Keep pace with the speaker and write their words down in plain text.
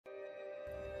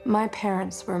My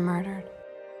parents were murdered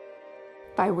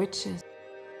by witches.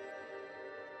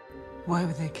 Why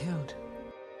were they killed?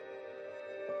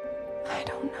 I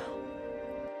don't know.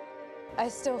 I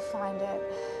still find it...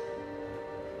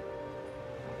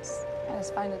 I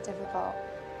just find it difficult.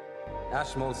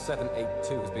 Ashmole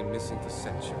 782 has been missing for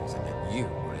centuries, and yet you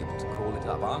were able to call it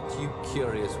up. Aren't you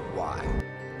curious why?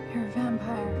 You're a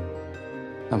vampire.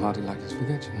 I'm hardly likely to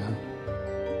forget you now.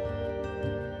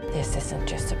 This isn't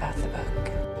just about the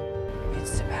book.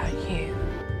 It's about you.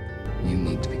 You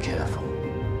need to be careful.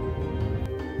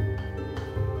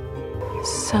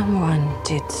 Someone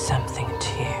did something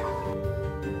to you.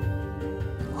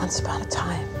 Once upon a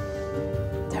time,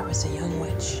 there was a young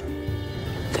witch.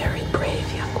 Very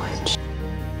brave young witch.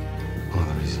 One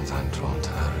of the reasons I'm drawn to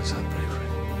her is her bravery.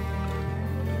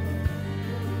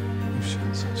 You've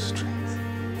shown such strength.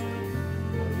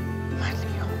 My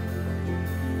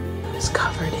Leon is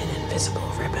covered in invisible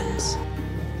ribbons.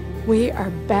 We are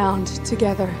bound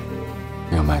together.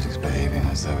 Your magic's behaving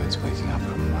as though it's waking up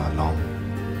from a long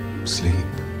sleep.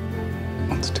 It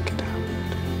wants to get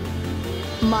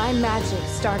out. My magic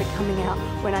started coming out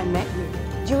when I met you.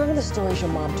 Do you remember the stories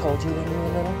your mom told you when you were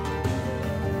little?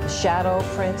 The shadow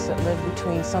prince that lived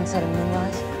between sunset and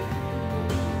moonrise?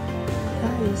 I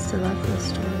used to love those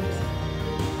stories.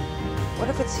 What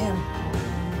if it's him?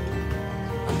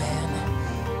 A man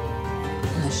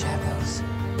in the shadows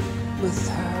with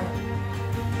her.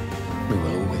 We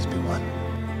will always be one.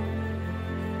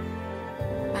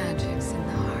 Magic's in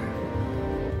the heart.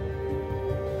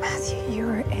 Matthew, you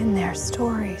were in their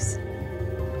stories.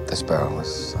 The sparrow was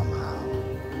somehow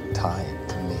tied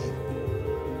to me.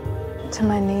 To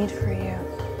my need for you.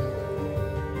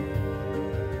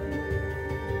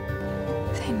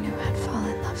 They knew I'd fall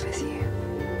in love with you.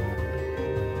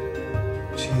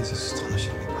 She is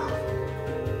astonishingly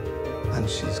powerful. And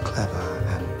she's clever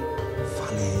and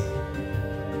funny.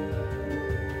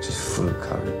 She's full of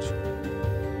courage.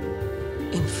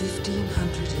 In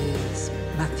 1,500 years,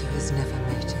 Matthew has never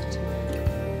mated.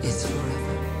 It's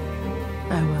forever.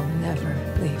 I will never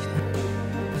leave him.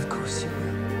 Of course you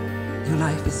will. Your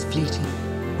life is fleeting.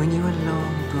 When you are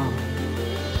long gone,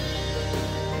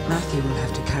 Matthew will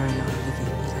have to carry on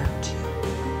living without you.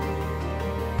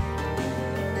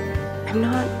 I'm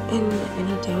not in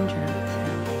any danger with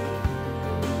him.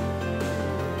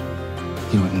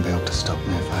 You wouldn't be able to stop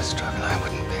me if I struck, and I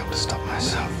wouldn't be able to stop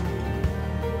myself.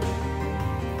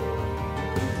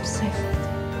 I'm safe with you.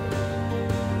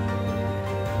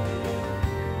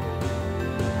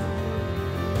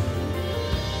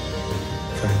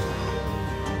 Very well.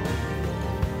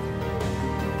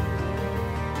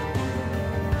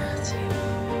 Matthew,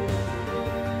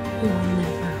 you are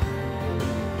never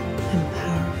been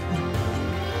powerful.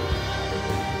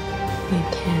 You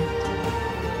can't.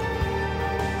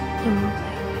 You won't leave.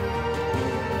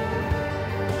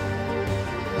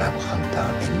 I will hunt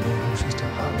down anyone who wishes to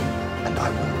harm you, and I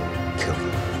will kill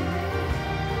them.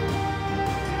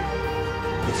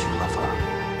 If you love her,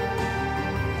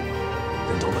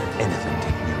 then don't let anything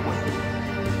take me away.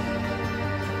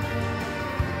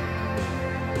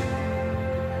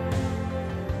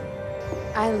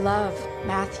 I love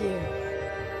Matthew.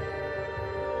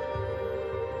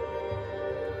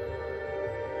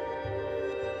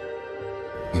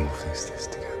 We will face this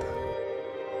together.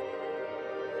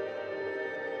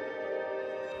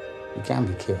 You can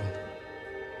be killed.